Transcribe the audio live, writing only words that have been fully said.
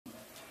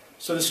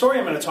So the story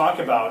I'm going to talk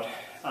about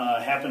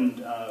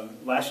happened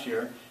last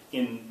year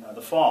in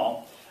the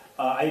fall.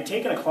 I had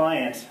taken a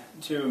client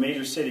to a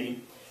major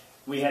city.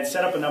 We had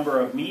set up a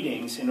number of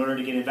meetings in order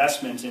to get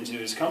investment into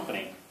his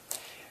company.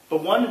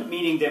 But one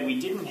meeting that we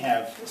didn't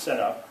have set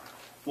up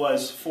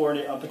was for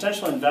a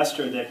potential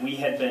investor that we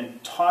had been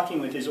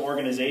talking with his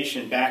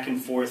organization back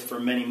and forth for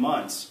many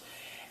months.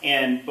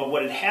 But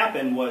what had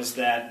happened was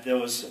that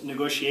those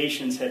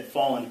negotiations had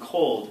fallen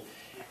cold,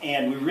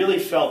 and we really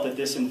felt that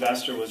this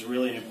investor was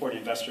really an important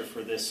investor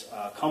for this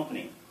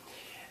company.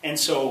 And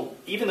so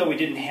even though we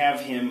didn't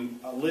have him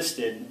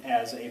listed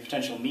as a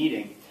potential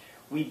meeting,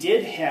 we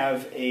did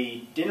have a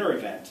dinner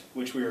event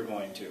which we were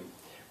going to,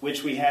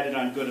 which we had it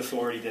on good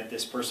authority that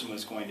this person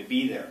was going to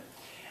be there.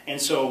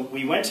 And so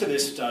we went to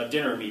this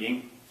dinner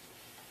meeting,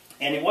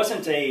 and it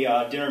wasn't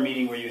a dinner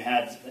meeting where you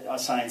had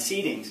assigned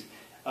seatings.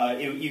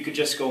 You could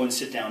just go and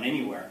sit down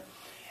anywhere.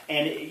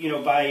 And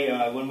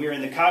when we were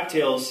in the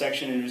cocktails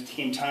section and it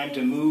came time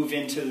to move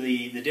into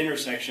the dinner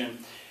section,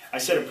 I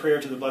said a prayer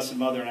to the Blessed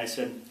Mother, and I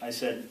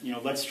said,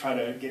 let's try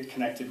to get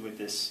connected with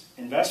this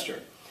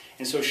investor.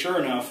 And so sure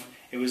enough,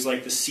 it was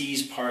like the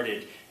seas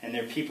parted, and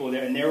there were people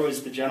there, and there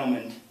was the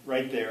gentleman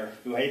right there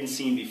who I hadn't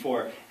seen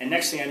before. And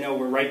next thing I know,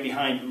 we're right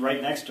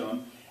next to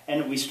him,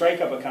 and we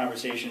strike up a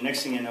conversation.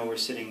 Next thing I know, we're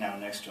sitting down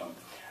next to him.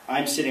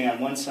 I'm sitting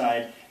on one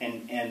side,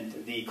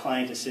 and the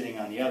client is sitting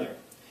on the other.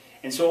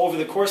 And so over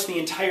the course of the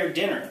entire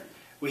dinner,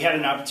 we had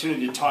an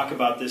opportunity to talk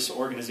about this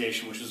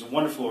organization, which is a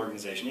wonderful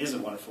organization,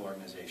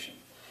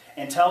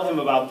 and tell him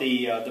about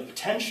the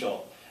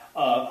potential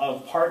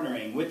of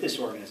partnering with this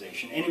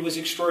organization. And it was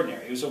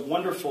extraordinary. It was a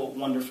wonderful,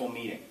 wonderful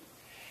meeting.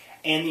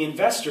 And the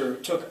investor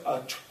took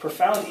a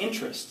profound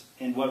interest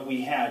in what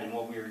we had and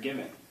what we were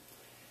giving.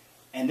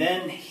 And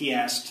then he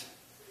asked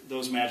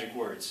those magic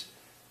words,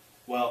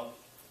 well,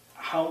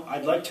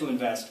 I'd like to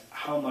invest.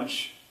 How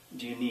much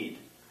do you need?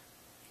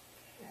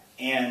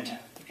 And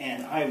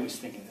I was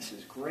thinking, this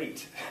is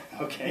great,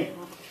 okay?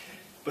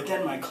 But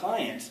then my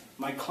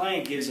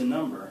client gives a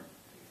number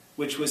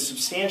which was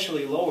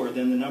substantially lower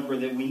than the number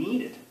that we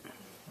needed.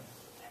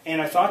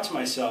 And I thought to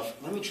myself,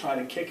 let me try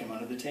to kick him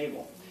under the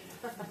table.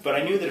 But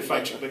I knew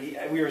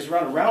that we were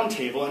around a round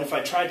table, and if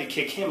I tried to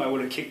kick him, I would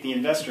have kicked the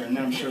investor, and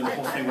then I'm sure the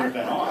whole thing would have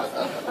been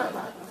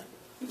off.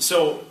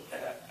 So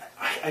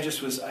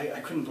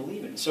I couldn't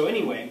believe it. So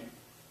anyway,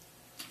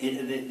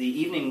 the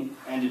evening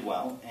ended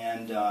well,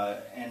 and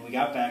we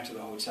got back to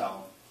the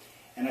hotel,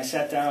 and I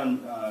sat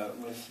down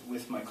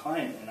with my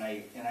client, and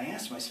I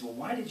asked him. I said, "Well,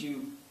 why did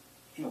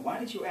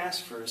you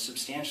ask for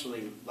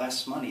substantially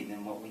less money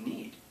than what we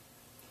need?"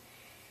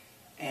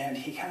 And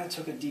he kind of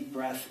took a deep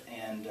breath,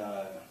 and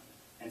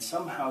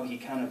somehow he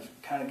kind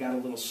of got a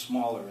little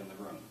smaller in the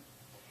room.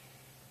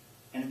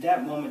 And at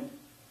that moment,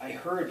 I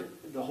heard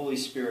the Holy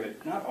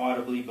Spirit, not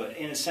audibly, but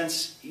in a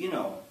sense,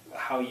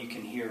 how you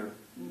can hear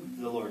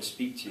the Lord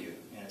speak to you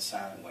in a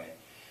silent way.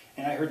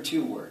 And I heard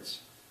two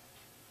words: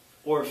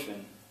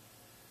 orphan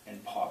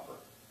and pauper.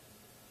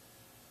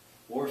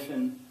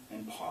 Orphan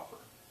and pauper.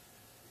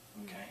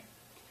 Okay?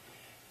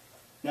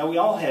 Now we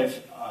all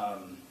have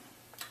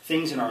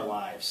things in our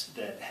lives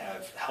that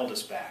have held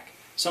us back.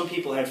 Some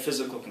people have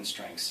physical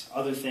constraints.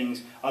 Other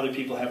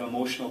people have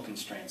emotional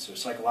constraints or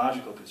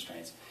psychological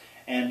constraints.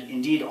 And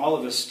indeed, all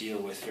of us deal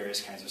with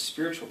various kinds of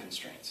spiritual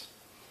constraints.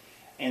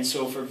 And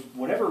so for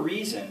whatever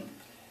reason,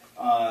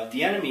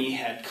 the enemy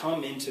had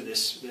come into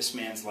this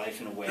man's life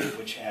in a way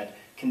which had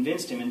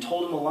convinced him and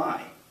told him a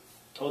lie,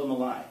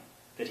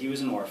 that he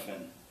was an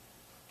orphan,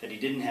 that he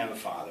didn't have a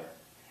father,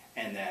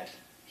 and that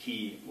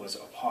he was a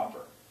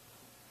pauper.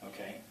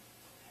 Okay?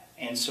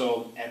 And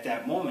so at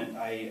that moment,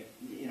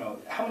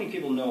 how many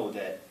people know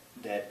that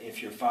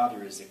if your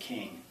father is a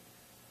king,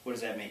 what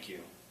does that make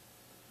you?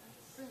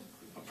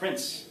 A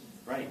prince,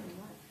 right?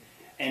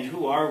 And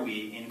who are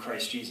we in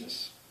Christ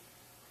Jesus?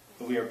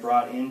 We are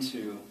brought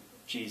into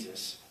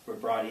Jesus.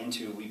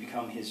 We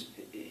become his,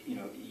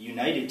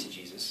 united to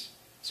Jesus.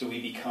 So we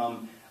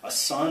become a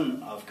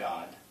son of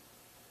God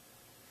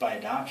by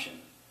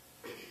adoption.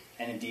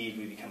 And indeed,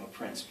 we become a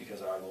prince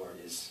because our Lord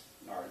is,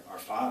 our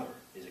Father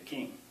is a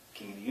king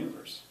of the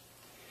universe.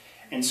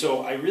 And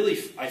so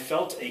I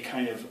felt a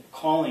kind of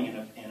calling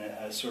and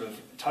a sort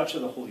of touch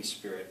of the Holy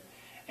Spirit.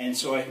 And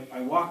so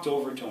I walked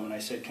over to him and I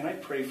said, "Can I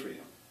pray for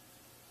you?"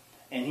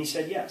 And he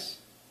said, "Yes."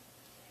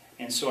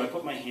 And so I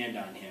put my hand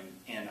on him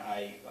and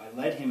I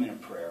led him in a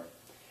prayer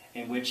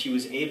in which he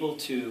was able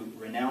to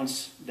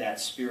renounce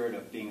that spirit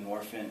of being an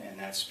orphan and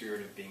that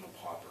spirit of being a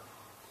pauper.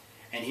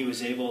 And he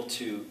was able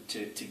to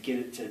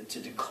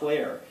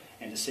declare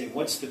and to say,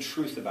 what's the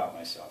truth about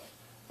myself?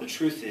 The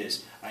truth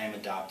is, I am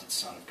adopted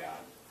son of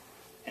God.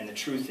 And the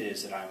truth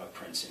is that I am a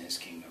prince in his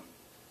kingdom.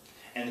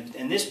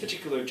 And this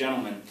particular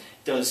gentleman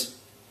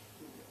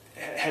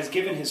has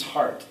given his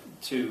heart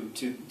to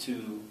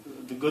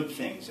the good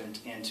things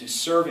and to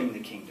serving the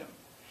kingdom.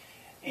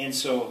 And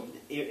so,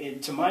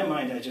 to my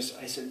mind, I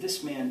said,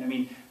 this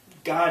man,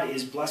 God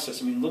has blessed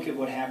us. Look at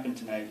what happened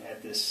tonight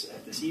at this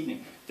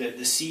evening.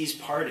 The seas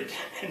parted,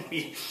 and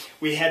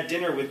we had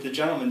dinner with the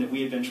gentleman that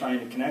we had been trying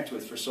to connect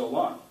with for so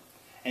long.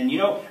 And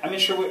I'm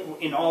sure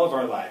in all of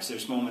our lives,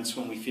 there's moments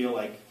when we feel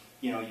like,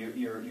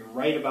 you're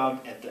right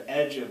about at the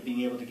edge of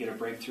being able to get a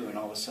breakthrough, and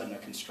all of a sudden a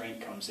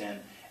constraint comes in,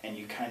 and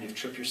you kind of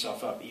trip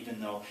yourself up,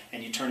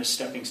 and you turn a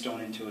stepping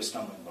stone into a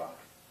stumbling block.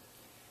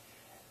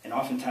 And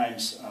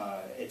oftentimes,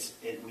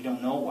 we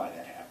don't know why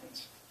that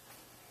happens.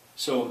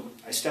 So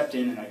I stepped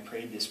in and I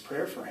prayed this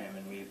prayer for him,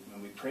 and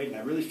we prayed, and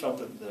I really felt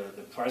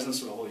the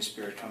presence of the Holy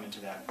Spirit come into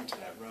that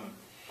room.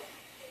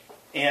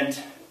 And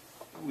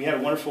we had a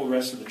wonderful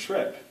rest of the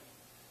trip.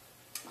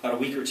 About a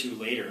week or two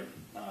later,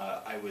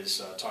 I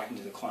was talking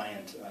to the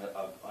client,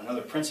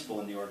 another principal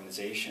in the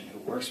organization who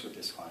works with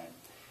this client,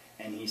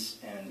 and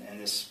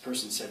this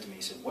person said to me,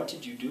 he said, "What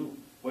did you do?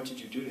 What did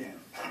you do to him?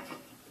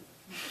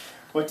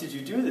 What did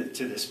you do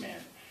to this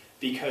man?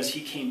 Because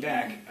he came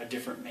back a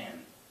different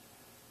man.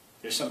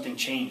 There's something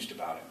changed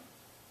about him."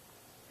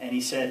 And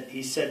he said,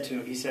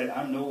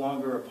 "I'm no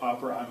longer a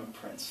pauper, I'm a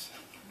prince."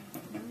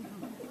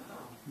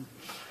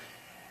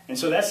 And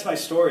so that's my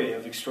story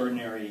of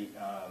extraordinary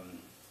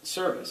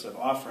service, of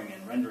offering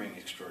and rendering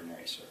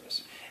extraordinary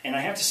service. And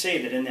I have to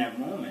say that in that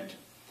moment,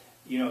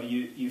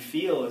 you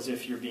feel as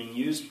if you're being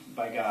used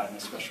by God in a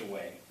special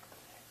way,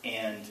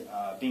 and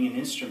being an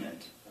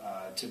instrument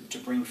to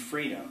bring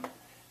freedom,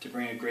 to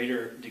bring a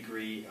greater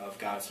degree of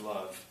God's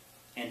love,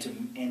 and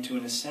to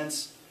in a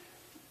sense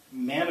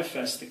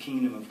manifest the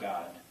kingdom of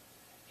God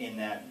in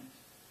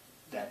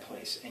that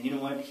place. And you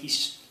know what?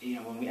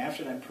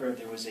 After that prayer,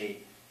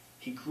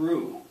 he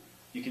grew.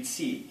 You could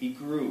see he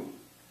grew,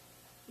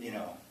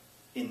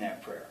 in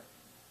that prayer.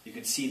 You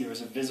could see there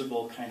was a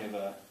visible kind of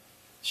a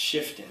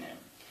shift in him.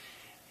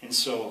 And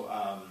so,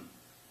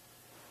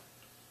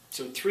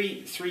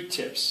 three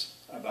tips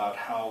about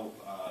how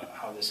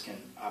this can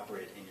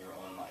operate in your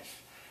own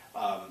life.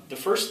 The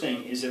first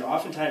thing is that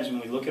oftentimes when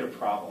we look at a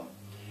problem,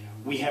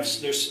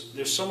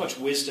 there's so much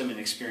wisdom and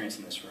experience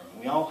in this room.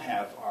 We all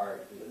have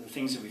the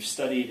things that we've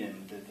studied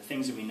and the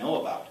things that we know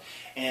about.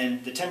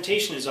 And the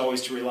temptation is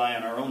always to rely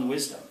on our own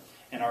wisdom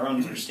and our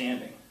own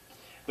understanding.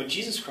 But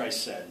Jesus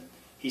Christ said,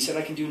 He said,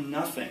 "I can do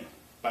nothing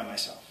by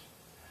myself.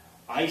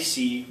 I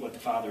see what the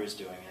Father is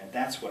doing, and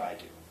that's what I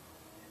do."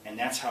 And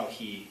that's how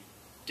He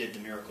did the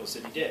miracles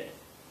that He did.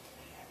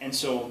 And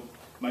so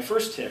my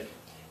first tip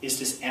is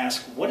to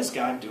ask, what is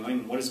God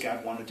doing? What does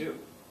God want to do?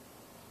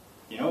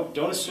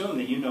 Don't assume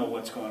that you know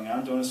what's going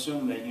on. Don't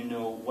assume that you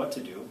know what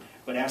to do.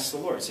 But ask the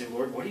Lord. Say,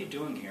 "Lord, what are you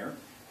doing here?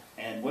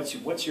 And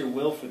what's your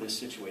will for this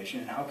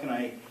situation? And how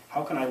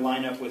can I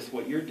line up with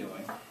what you're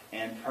doing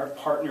and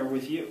partner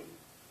with you?"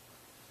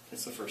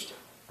 That's the first tip.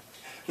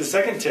 The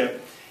second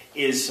tip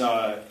is,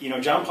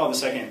 John Paul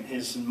II,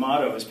 his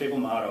papal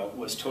motto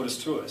was "Totus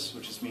tuus,"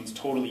 which just means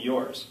totally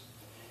yours.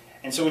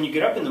 And so when you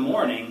get up in the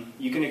morning,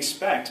 you can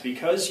expect,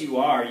 because you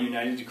are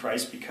united to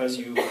Christ, because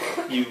you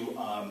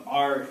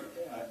are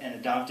an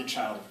adopted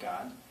child of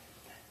God,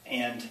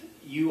 and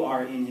you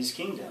are in His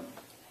kingdom,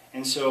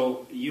 and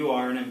so you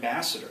are an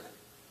ambassador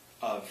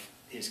of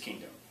His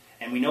kingdom.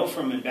 And we know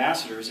from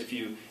ambassadors, if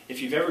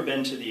you've ever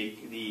been to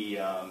the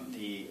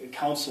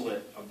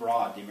consulate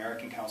abroad, the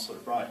American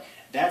consulate abroad,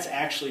 that's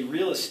actually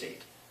real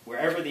estate.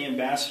 Wherever the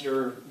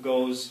ambassador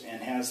goes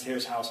and has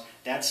his house,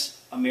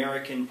 that's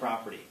American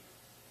property.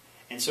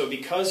 And so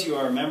because you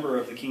are a member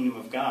of the kingdom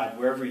of God,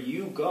 wherever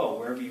you go,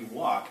 wherever you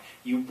walk,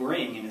 you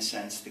bring, in a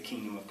sense, the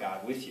kingdom of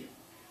God with you.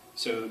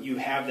 So you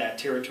have that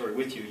territory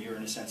with you. You're,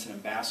 in a sense, an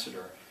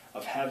ambassador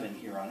of heaven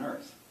here on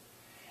earth.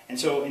 And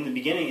so in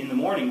the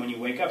morning, when you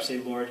wake up, say,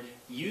 "Lord,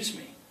 use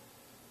me.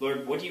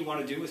 Lord, what do you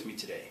want to do with me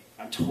today?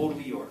 I'm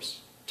totally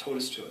yours.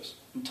 Totus tuus.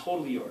 I'm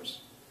totally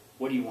yours.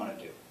 What do you want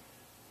to do?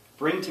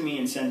 Bring to me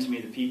and send to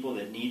me the people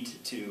that need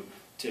to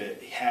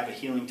have a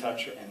healing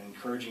touch and an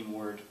encouraging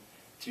word,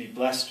 to be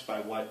blessed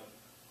by what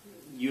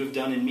you have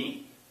done in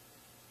me."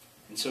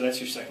 And so that's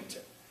your second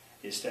tip,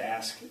 is to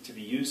ask to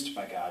be used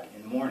by God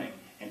in the morning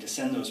and to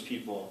send those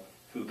people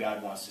who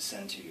God wants to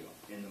send to you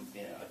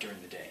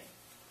during the day.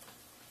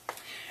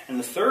 And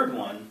the third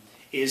one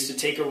is to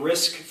take a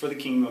risk for the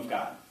kingdom of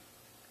God.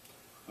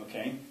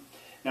 Okay?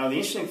 Now the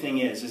interesting thing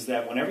is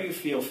that whenever you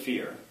feel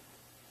fear,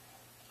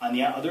 on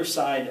the other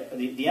side,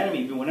 the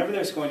enemy, whenever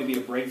there's going to be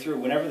a breakthrough,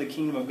 whenever the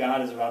kingdom of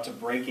God is about to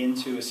break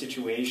into a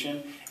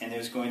situation and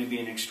there's going to be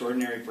an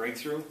extraordinary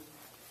breakthrough,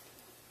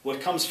 what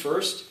comes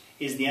first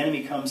is the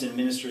enemy comes and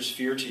ministers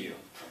fear to you.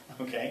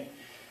 Okay?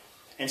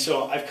 And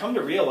so I've come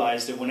to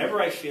realize that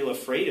whenever I feel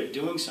afraid of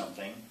doing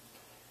something,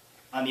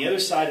 on the other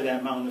side of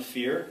that mountain of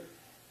fear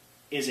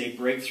is a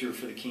breakthrough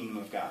for the kingdom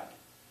of God.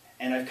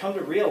 And I've come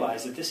to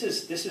realize that this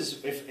is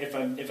if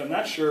I'm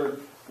not sure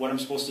what I'm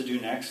supposed to do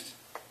next,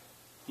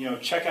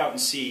 check out and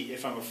see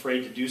if I'm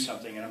afraid to do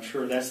something, and I'm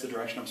sure that's the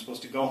direction I'm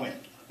supposed to go in.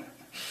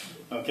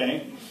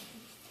 Okay?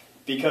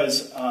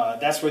 Because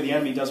that's where the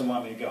enemy doesn't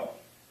want me to go.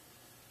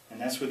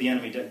 And that's where the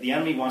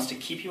enemy wants to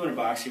keep you in a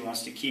box. He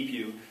wants to keep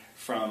you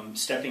from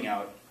stepping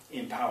out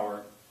in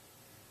power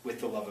with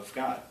the love of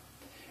God.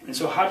 And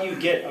so how do you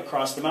get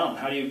across the mountain?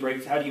 How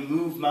do you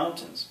move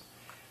mountains?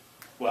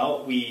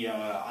 Well,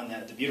 on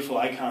the beautiful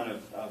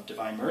icon of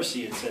Divine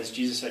Mercy, it says,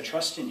 "Jesus, I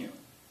trust in you."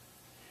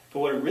 But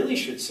what it really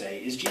should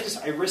say is, Jesus,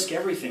 I risk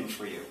everything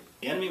for you.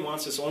 The enemy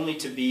wants us only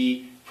to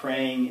be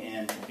praying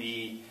and to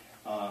be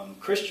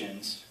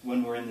Christians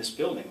when we're in this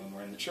building, when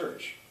we're in the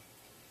church.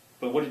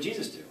 But what did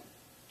Jesus do?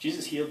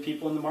 Jesus healed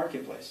people in the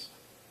marketplace.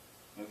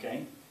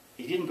 Okay?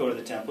 He didn't go to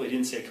the temple. He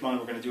didn't say, come on,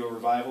 we're going to do a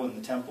revival in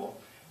the temple,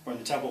 or in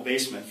the temple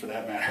basement for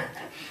that matter.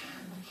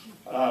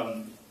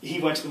 He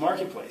went to the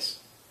marketplace.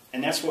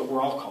 And that's what we're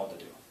all called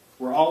to do.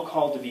 We're all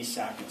called to be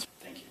sacraments.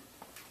 Thank you.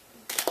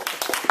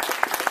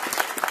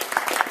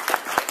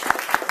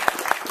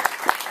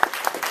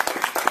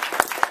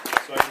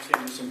 So I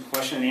understand there's some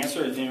question and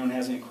answer. If anyone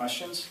has any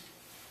questions,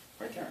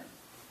 right there.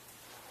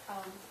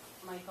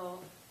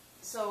 Michael,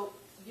 so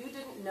you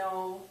didn't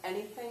know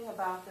anything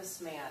about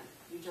this man.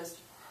 You just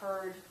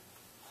heard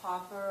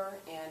pauper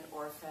and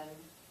orphan,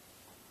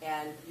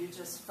 and you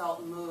just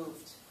felt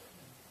moved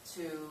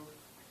to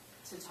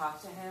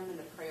talk to him and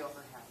to pray over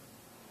him.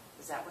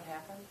 Is that what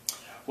happened?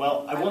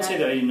 Well, I won't say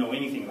that I didn't know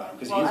anything about him,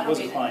 because he was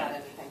a client.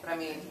 Not anything, but I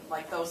mean,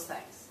 like those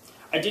things.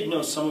 I did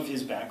know some of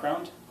his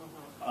background,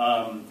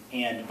 but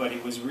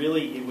it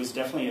was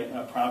definitely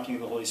a prompting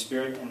of the Holy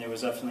Spirit, and there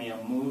was definitely a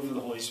move of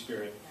the Holy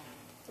Spirit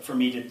for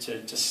me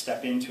to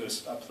step into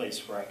a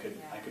place where I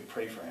could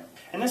pray for him.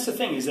 And that's the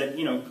thing, is that,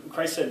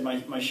 Christ said,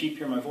 my sheep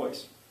hear my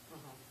voice.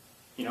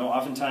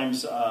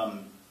 Oftentimes,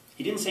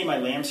 he didn't say my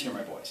lambs hear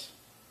my voice.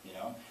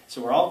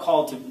 So we're all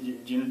called to,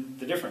 do you know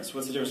the difference?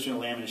 What's the difference between a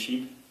lamb and a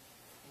sheep?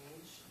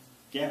 Age.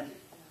 Yeah.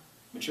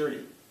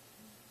 Maturity.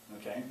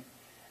 Okay?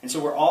 And so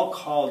we're all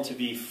called to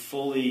be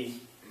fully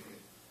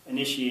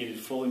initiated,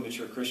 fully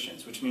mature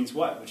Christians, which means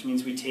what? Which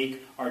means we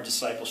take our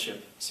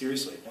discipleship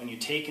seriously. When you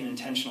take an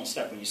intentional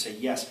step, when you say,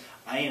 yes,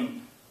 I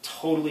am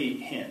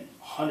totally in,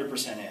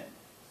 100% in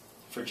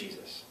for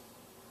Jesus,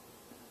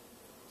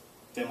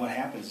 then what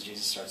happens is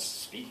Jesus starts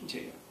speaking to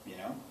you,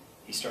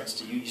 you start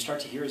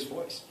to hear his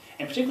voice.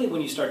 And particularly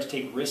when you start to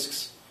take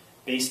risks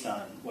based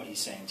on what he's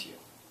saying to you.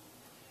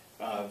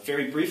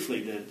 Very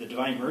briefly, the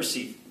Divine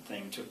Mercy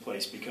thing took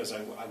place because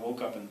I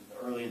woke up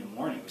early in the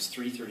morning. It was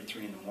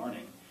 3:33 in the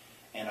morning,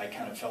 and I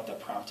kind of felt that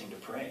prompting to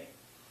pray.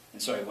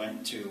 And so I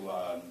went to,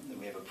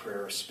 we have a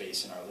prayer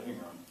space in our living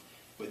room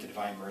with the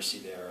Divine Mercy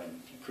there,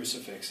 and a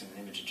crucifix and an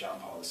image of John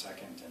Paul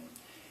II.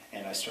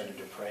 And I started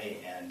to pray,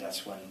 and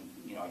that's when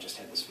I just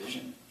had this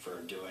vision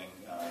for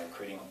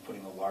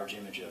putting a large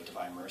image of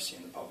Divine Mercy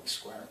in the public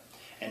square.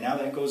 And now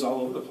that goes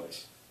all over the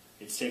place.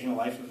 It's taken a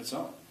life of its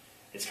own.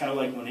 It's kind of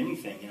like when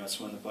anything, it's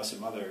when the Blessed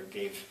Mother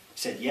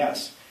said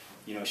yes,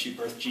 she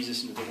birthed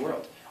Jesus into the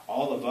world.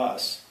 All of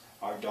us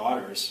are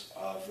daughters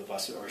of the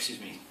Blessed,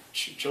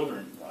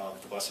 children of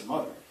the Blessed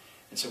Mother.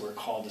 And so we're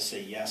called to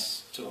say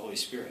yes to the Holy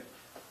Spirit,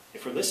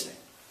 if we're listening.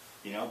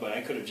 But I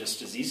could have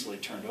just as easily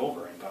turned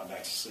over and gone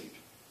back to sleep.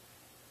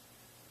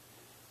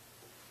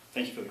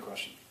 Thank you for the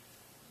question.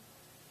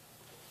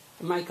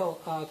 Michael,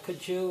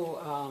 could you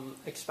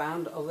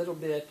expound a little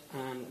bit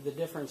on the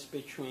difference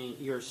between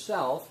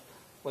yourself,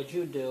 what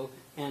you do,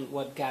 and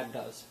what God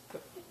does?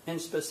 And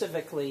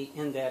specifically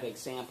in that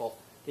example,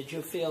 did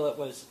you feel it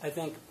was, I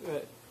think,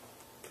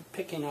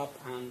 picking up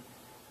on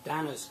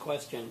Donna's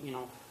question,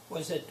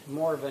 was it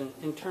more of an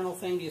internal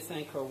thing, do you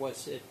think, or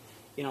was it,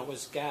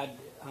 was God,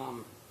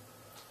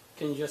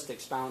 can you just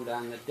expound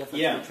on the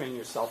difference between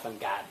yourself and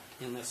God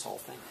in this whole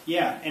thing?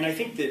 Yeah, and I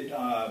think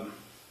that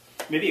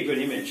maybe a good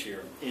image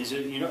here is,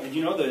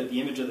 the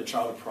image of the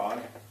Child of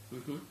Prague?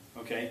 Mm-hmm.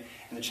 Okay?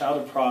 And the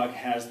Child of Prague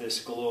has this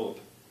globe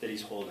that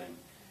he's holding,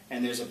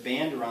 and there's a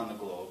band around the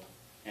globe,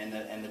 and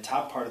the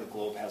top part of the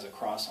globe has a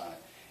cross on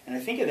it. And I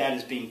think of that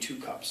as being two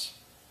cups.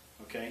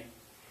 Okay?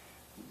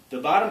 The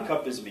bottom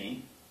cup is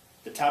me,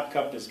 the top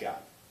cup is God.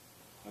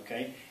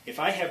 Okay? If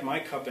I have my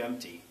cup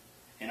empty,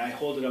 and I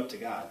hold it up to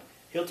God,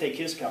 he'll take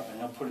his cup and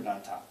he'll put it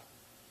on top.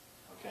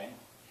 Okay?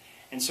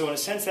 And so in a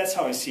sense, that's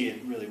how I see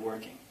it really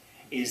working,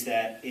 is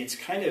that it's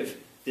kind of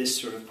this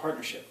sort of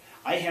partnership.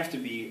 I have to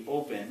be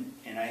open,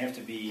 and I have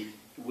to be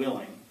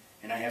willing,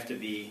 and I have to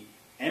be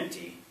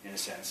empty, in a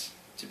sense,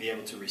 to be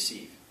able to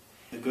receive.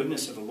 The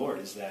goodness of the Lord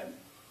is that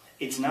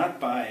it's not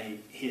by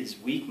his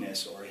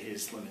weakness or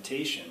his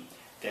limitation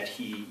that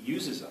he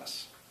uses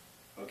us,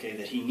 okay,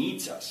 that he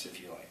needs us, if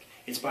you like.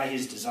 It's by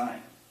his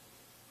design.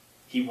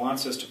 He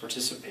wants us to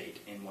participate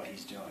in what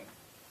he's doing.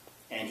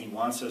 And he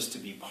wants us to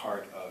be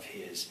part of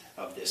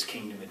this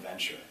kingdom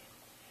adventure.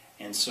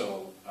 And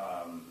so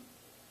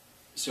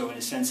in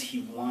a sense,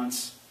 he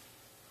wants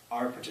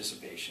our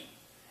participation.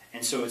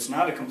 And so it's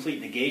not a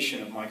complete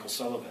negation of Michael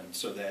Sullivan,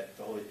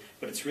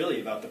 but it's really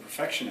about the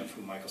perfection of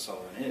who Michael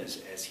Sullivan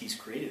is as he's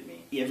created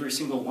me. Every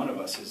single one of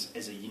us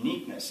is a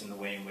uniqueness in the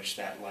way in which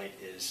that light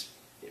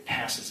it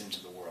passes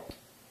into the world.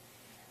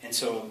 And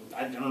so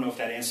I don't know if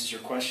that answers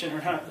your question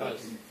or not. But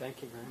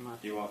thank you very much.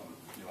 You're welcome.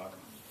 You're welcome.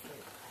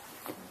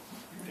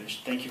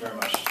 Finished. Thank you very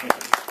much. Thank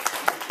you.